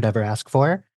 all I could ever ask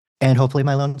for. And hopefully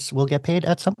my loans will get paid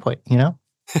at some point. Yeah,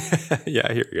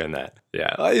 I hear you on that.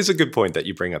 Yeah, it's a good point that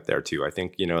you bring up there too. I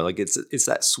think like it's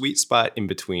that sweet spot in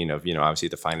between of obviously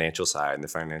the financial side and the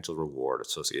financial reward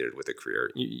associated with a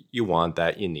career. You want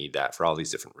that, you need that for all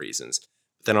these different reasons.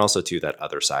 But then also to that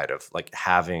other side of like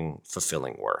having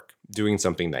fulfilling work, doing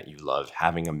something that you love,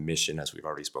 having a mission, as we've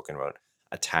already spoken about,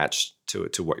 attached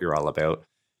to what you're all about.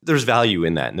 There's value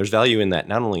in that. And there's value in that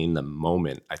not only in the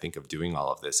moment, I think, of doing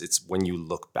all of this, it's when you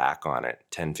look back on it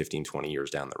 10, 15, 20 years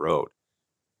down the road.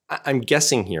 I'm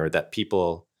guessing here that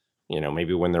people,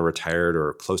 maybe when they're retired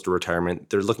or close to retirement,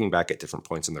 they're looking back at different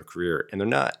points in their career and they're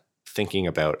not thinking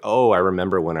about, oh, I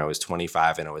remember when I was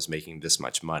 25 and I was making this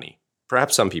much money.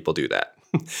 Perhaps some people do that.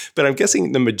 But I'm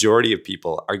guessing the majority of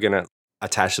people are going to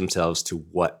attach themselves to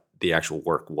what the actual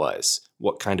work was,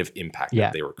 what kind of impact that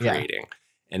Yeah. they were Yeah. creating.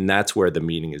 And that's where the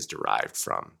meaning is derived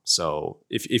from. So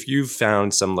if you've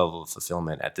found some level of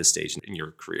fulfillment at this stage in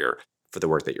your career for the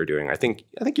work that you're doing, I think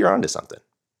you're onto something.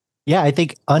 Yeah. I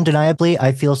think undeniably,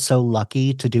 I feel so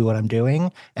lucky to do what I'm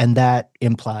doing. And that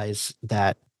implies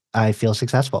that I feel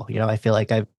successful. I feel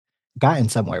like I've gotten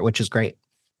somewhere, which is great.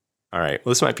 All right.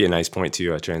 Well, this might be a nice point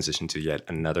to transition to yet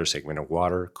another segment, a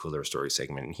water cooler story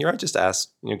segment. And here I just ask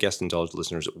guest indulged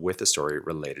listeners with a story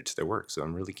related to their work. So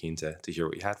I'm really keen to hear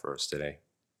what you had for us today.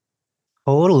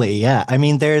 Totally. Yeah. I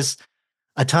mean, there's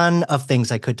a ton of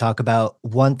things I could talk about.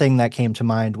 One thing that came to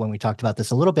mind when we talked about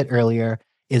this a little bit earlier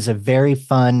is a very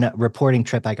fun reporting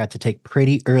trip I got to take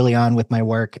pretty early on with my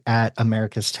work at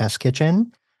America's Test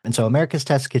Kitchen. And so America's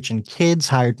Test Kitchen Kids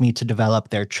hired me to develop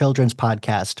their children's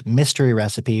podcast, Mystery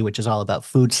Recipe, which is all about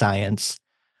food science.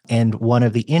 And one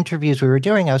of the interviews we were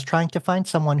doing, I was trying to find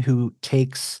someone who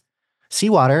takes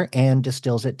seawater and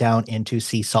distills it down into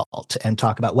sea salt and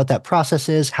talk about what that process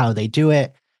is, how they do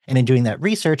it. And in doing that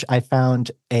research, I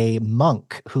found a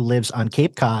monk who lives on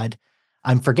Cape Cod.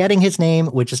 I'm forgetting his name,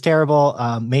 which is terrible.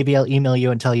 Maybe I'll email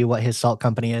you and tell you what his salt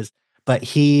company is. But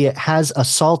he has a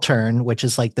saltern, which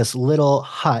is like this little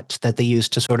hut that they use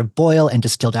to sort of boil and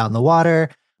distill down the water.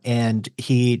 And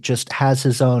he just has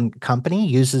his own company,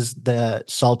 uses the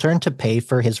saltern to pay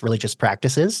for his religious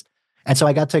practices. And so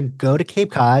I got to go to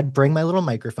Cape Cod, bring my little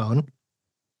microphone.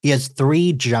 He has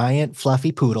 3 giant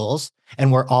fluffy poodles,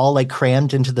 and we're all like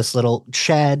crammed into this little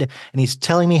shed. And he's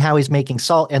telling me how he's making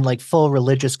salt in like full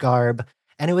religious garb.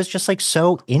 And it was just like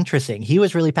so interesting. He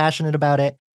was really passionate about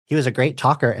it. He was a great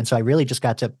talker. And so I really just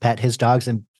got to pet his dogs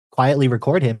and quietly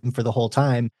record him for the whole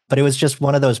time. But it was just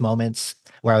one of those moments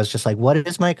where I was just like, what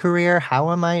is my career?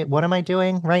 What am I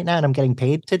doing right now? And I'm getting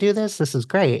paid to do this. This is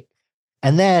great.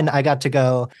 And then I got to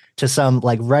go to some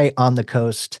like right on the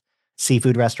coast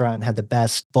seafood restaurant and had the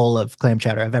best bowl of clam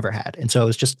chowder I've ever had. And so it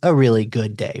was just a really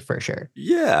good day for sure.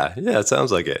 Yeah, it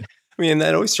sounds like it. I mean,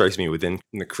 that always strikes me within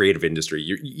the creative industry.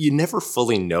 You never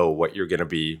fully know what you're going to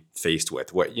be faced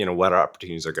with, what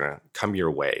opportunities are going to come your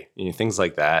way, things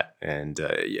like that. And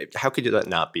how could that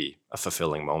not be a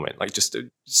fulfilling moment? Like just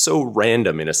so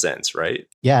random in a sense, right?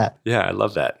 Yeah. Yeah, I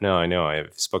love that. No, I know.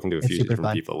 I've spoken to a It's few super different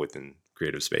fun. people within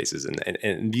creative spaces,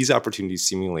 and these opportunities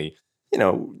seemingly,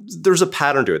 there's a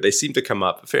pattern to it. They seem to come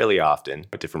up fairly often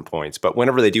at different points, but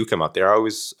whenever they do come up, they're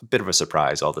always a bit of a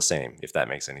surprise all the same, if that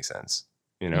makes any sense.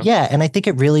 Yeah, and I think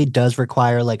it really does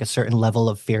require like a certain level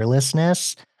of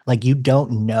fearlessness. Like you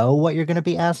don't know what you're going to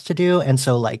be asked to do, and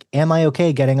so like, am I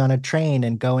okay getting on a train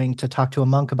and going to talk to a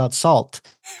monk about salt?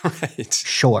 Right.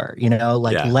 Sure,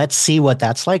 like Yeah. let's see what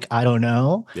that's like. I don't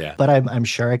know, Yeah. but I'm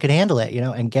sure I could handle it.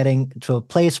 And getting to a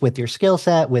place with your skill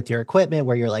set, with your equipment,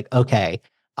 where you're like, okay,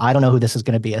 I don't know who this is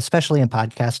going to be. Especially in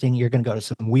podcasting, you're going to go to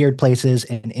some weird places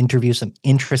and interview some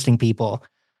interesting people,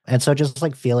 and so just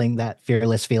like feeling that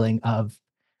fearless feeling of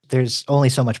there's only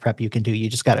so much prep you can do. You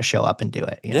just got to show up and do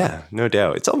it. Yeah, no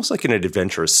doubt. It's almost like an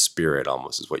adventurous spirit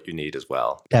almost is what you need as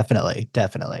well. Definitely.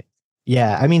 Definitely.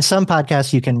 Yeah. I mean, some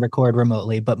podcasts you can record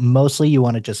remotely, but mostly you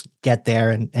want to just get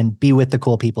there and be with the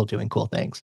cool people doing cool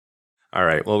things. All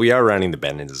right. Well, we are rounding the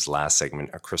bend in this last segment,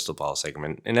 a crystal ball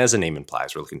segment. And as the name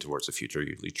implies, we're looking towards the future,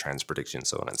 usually trends, predictions,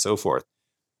 so on and so forth.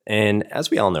 And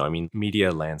as we all know, I mean,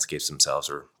 media landscapes themselves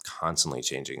are constantly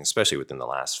changing, especially within the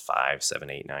last 5, 7,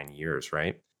 8, 9 years,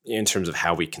 right? In terms of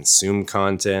how we consume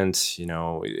content,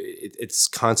 it's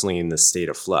constantly in this state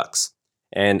of flux.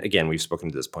 And again, we've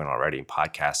spoken to this point already.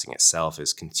 Podcasting itself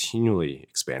is continually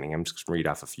expanding. I'm just going to read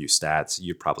off a few stats.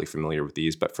 You're probably familiar with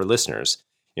these, but for listeners,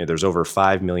 there's over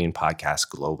 5 million podcasts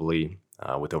globally,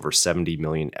 with over 70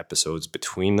 million episodes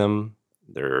between them.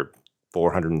 There are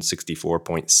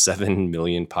 464.7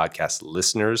 million podcast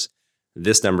listeners.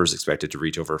 This number is expected to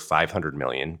reach over 500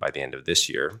 million by the end of this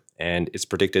year. And it's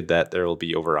predicted that there will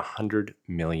be over 100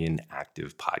 million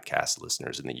active podcast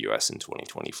listeners in the US in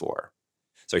 2024.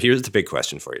 So here's the big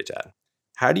question for you, Chad.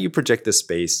 How do you project this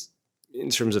space in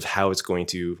terms of how it's going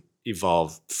to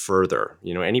evolve further?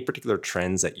 Any particular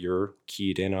trends that you're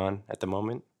keyed in on at the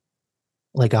moment?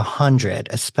 Like 100,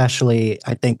 especially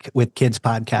I think with kids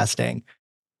podcasting.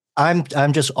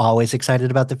 I'm just always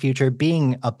excited about the future.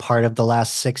 Being a part of the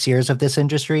last 6 years of this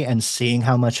industry and seeing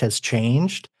how much has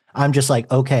changed, I'm just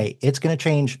like, okay, it's going to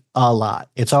change a lot.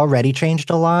 It's already changed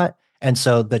a lot. And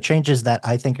so the changes that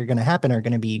I think are going to happen are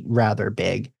going to be rather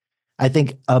big. I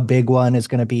think a big one is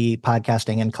going to be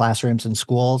podcasting in classrooms and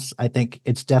schools. I think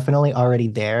it's definitely already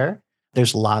there.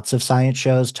 There's lots of science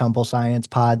shows, Tumble Science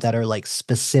Pod, that are like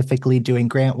specifically doing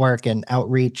grant work and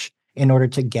outreach in order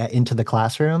to get into the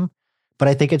classroom. But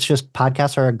I think it's just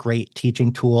podcasts are a great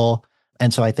teaching tool.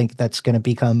 And so I think that's going to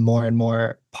become more and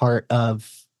more part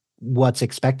of what's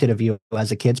expected of you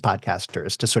as a kids podcaster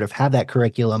is to sort of have that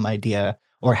curriculum idea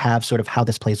or have sort of how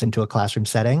this plays into a classroom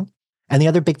setting. And the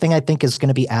other big thing I think is going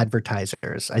to be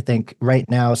advertisers. I think right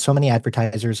now, so many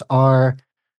advertisers are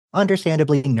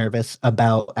understandably nervous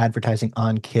about advertising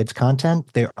on kids'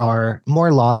 content. There are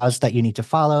more laws that you need to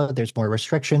follow. There's more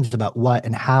restrictions about what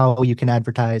and how you can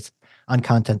advertise on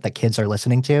content that kids are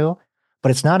listening to,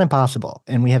 but it's not impossible.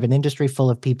 And we have an industry full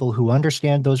of people who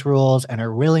understand those rules and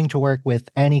are willing to work with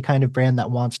any kind of brand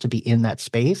that wants to be in that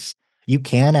space. You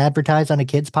can advertise on a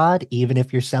kids pod, even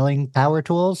if you're selling power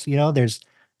tools. There's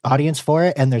audience for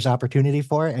it and there's opportunity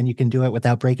for it, and you can do it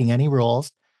without breaking any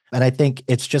rules. And I think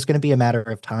it's just going to be a matter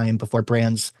of time before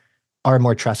brands are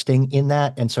more trusting in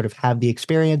that and sort of have the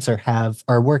experience or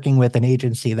are working with an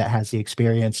agency that has the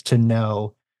experience to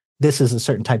know this is a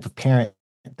certain type of parent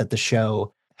that the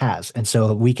show has. And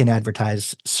so we can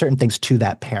advertise certain things to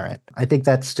that parent. I think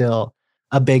that's still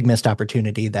a big missed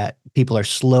opportunity that people are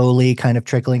slowly kind of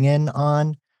trickling in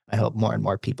on. I hope more and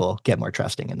more people get more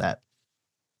trusting in that.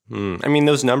 I mean,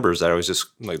 those numbers that I was just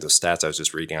like the stats I was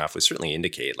just reading off would certainly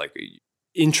indicate like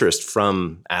interest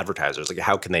from advertisers. Like,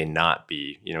 how can they not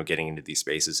be, getting into these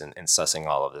spaces and sussing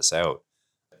all of this out?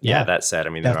 Yeah, that said,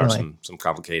 I mean, there definitely. are some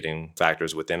complicating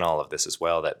factors within all of this as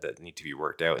well that need to be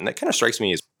worked out. And that kind of strikes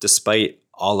me as despite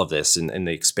all of this and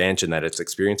the expansion that it's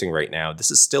experiencing right now, this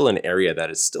is still an area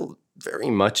that is still very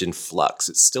much in flux.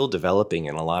 It's still developing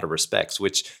in a lot of respects,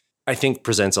 which I think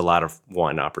presents a lot of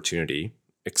opportunity,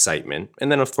 excitement,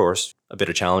 and then of course a bit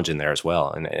of challenge in there as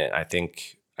well. And I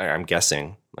think I'm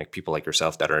guessing like people like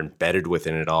yourself that are embedded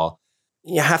within it all,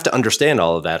 you have to understand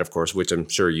all of that, of course, which I'm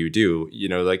sure you do.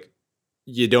 Like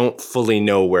you don't fully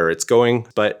know where it's going,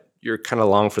 but you're kind of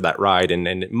along for that ride. And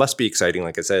it must be exciting,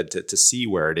 like I said, to see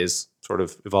where it is sort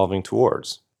of evolving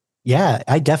towards. Yeah,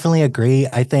 I definitely agree.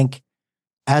 I think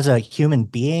as a human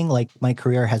being, like my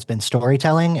career has been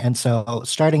storytelling. And so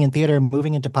starting in theater,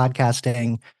 moving into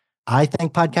podcasting, I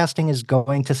think podcasting is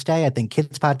going to stay. I think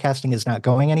kids podcasting is not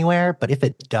going anywhere, but if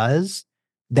it does,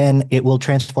 then it will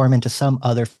transform into some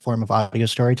other form of audio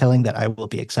storytelling that I will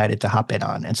be excited to hop in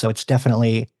on. And so it's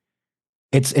definitely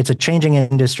it's a changing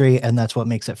industry, and that's what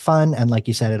makes it fun. And like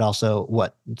you said,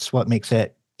 it's what makes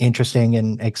it interesting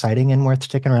and exciting and worth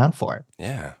sticking around for.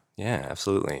 Yeah, yeah,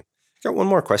 absolutely. Got one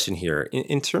more question here.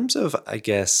 In terms of, I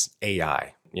guess,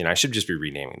 AI, I should just be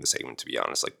renaming the segment, to be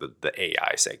honest, like the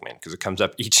AI segment, because it comes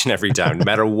up each and every time, no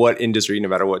matter what industry, no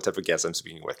matter what type of guest I'm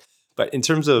speaking with. But in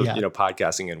terms of, Yeah.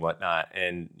 Podcasting and whatnot,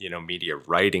 and, media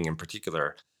writing in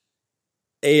particular,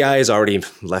 AI has already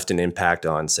left an impact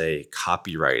on, say,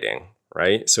 copywriting,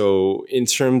 right? So in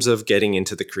terms of getting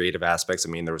into the creative aspects, I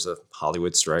mean, there was a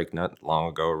Hollywood strike not long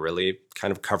ago, really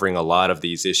kind of covering a lot of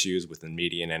these issues within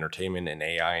media and entertainment and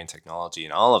AI and technology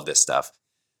and all of this stuff.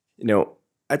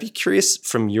 I'd be curious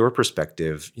from your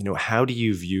perspective, how do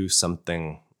you view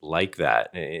something like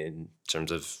that in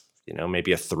terms of,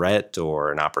 maybe a threat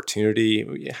or an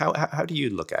opportunity? How do you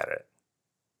look at it?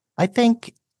 I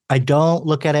think I don't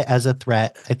look at it as a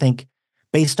threat. I think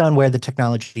based on where the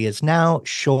technology is now,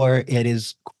 sure, it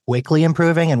is quickly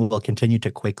improving and will continue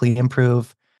to quickly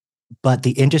improve. But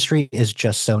the industry is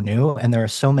just so new, and there are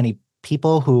so many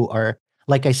people who are,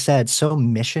 like I said, so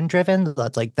mission driven.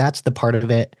 That's the part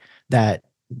of it that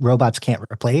robots can't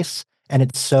replace. And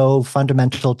it's so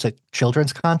fundamental to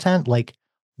children's content. Like,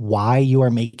 why you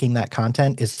are making that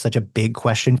content is such a big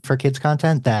question for kids'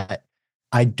 content that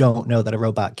I don't know that a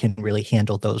robot can really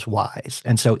handle those whys.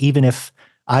 And so even if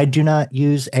I do not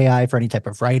use AI for any type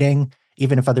of writing,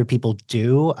 even if other people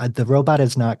do, the robot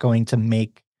is not going to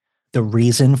make the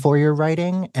reason for your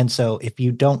writing. And so if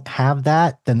you don't have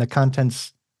that, then the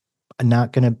content's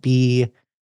not going to be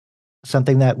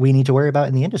something that we need to worry about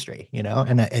in the industry,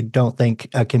 And I don't think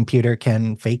a computer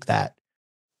can fake that.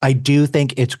 I do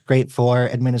think it's great for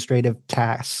administrative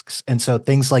tasks. And so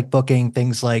things like booking,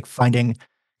 things like finding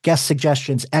guest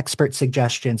suggestions, expert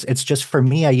suggestions. It's just, for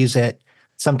me, I use it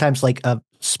sometimes like a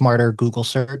smarter Google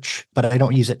search, but I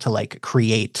don't use it to like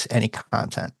create any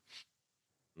content.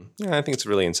 Yeah, I think it's a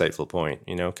really insightful point.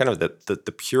 Kind of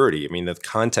the purity. I mean, the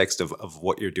context of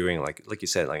what you're doing, like you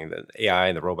said, like the AI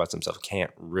and the robots themselves can't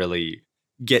really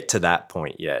get to that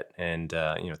point yet, and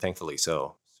thankfully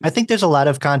so. I think there's a lot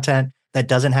of content that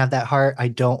doesn't have that heart. I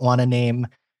don't want to name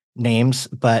names,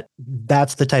 but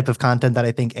that's the type of content that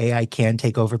I think AI can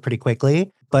take over pretty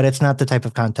quickly. But it's not the type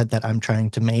of content that I'm trying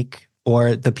to make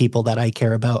or the people that I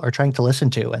care about are trying to listen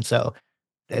to. And so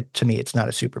to me, it's not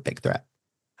a super big threat.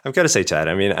 I've got to say, Chad,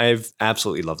 I mean, I've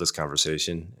absolutely loved this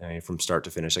conversation. I mean, from start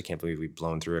to finish. I can't believe we've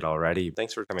blown through it already.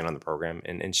 Thanks for coming on the program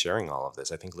and sharing all of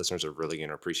this. I think listeners are really going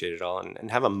to appreciate it all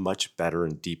and have a much better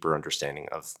and deeper understanding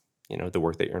of, the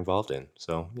work that you're involved in.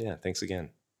 So yeah, thanks again.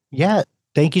 Yeah.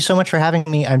 Thank you so much for having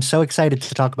me. I'm so excited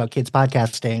to talk about kids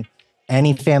podcasting.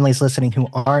 Any families listening who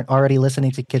aren't already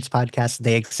listening to kids podcasts,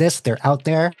 they exist, they're out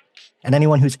there. And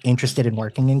anyone who's interested in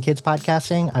working in kids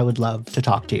podcasting, I would love to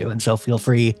talk to you. And so feel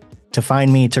free to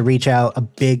find me, to reach out. A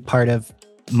big part of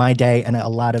my day and a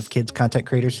lot of kids content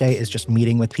creators' day is just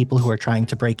meeting with people who are trying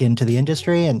to break into the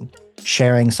industry and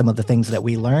sharing some of the things that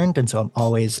we learned. And so I'm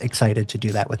always excited to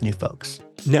do that with new folks.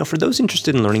 Now, for those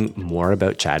interested in learning more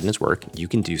about Chad and his work, you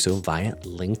can do so via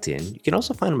LinkedIn. You can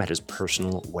also find him at his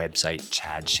personal website,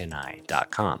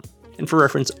 chadshonai.com. And for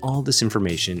reference, all this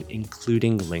information,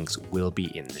 including links, will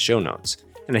be in the show notes.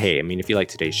 And hey, I mean, if you like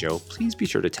today's show, please be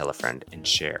sure to tell a friend and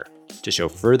share. To show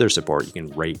further support, you can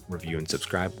rate, review, and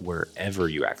subscribe wherever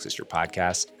you access your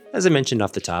podcasts. As I mentioned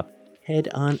off the top, head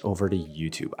on over to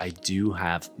YouTube. I do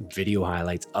have video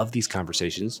highlights of these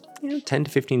conversations, 10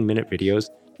 to 15 minute videos,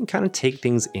 and kind of take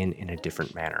things in a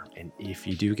different manner. And if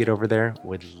you do get over there,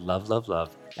 would love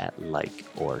that like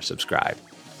or subscribe.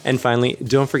 And finally,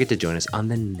 don't forget to join us on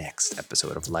the next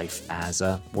episode of Life as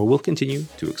a, where we'll continue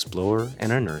to explore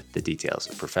and unearth the details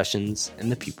of professions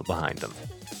and the people behind them.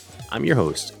 I'm your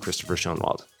host, Christopher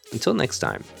Schoenwald. Until next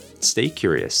time, stay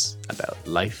curious about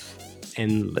life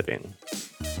and living.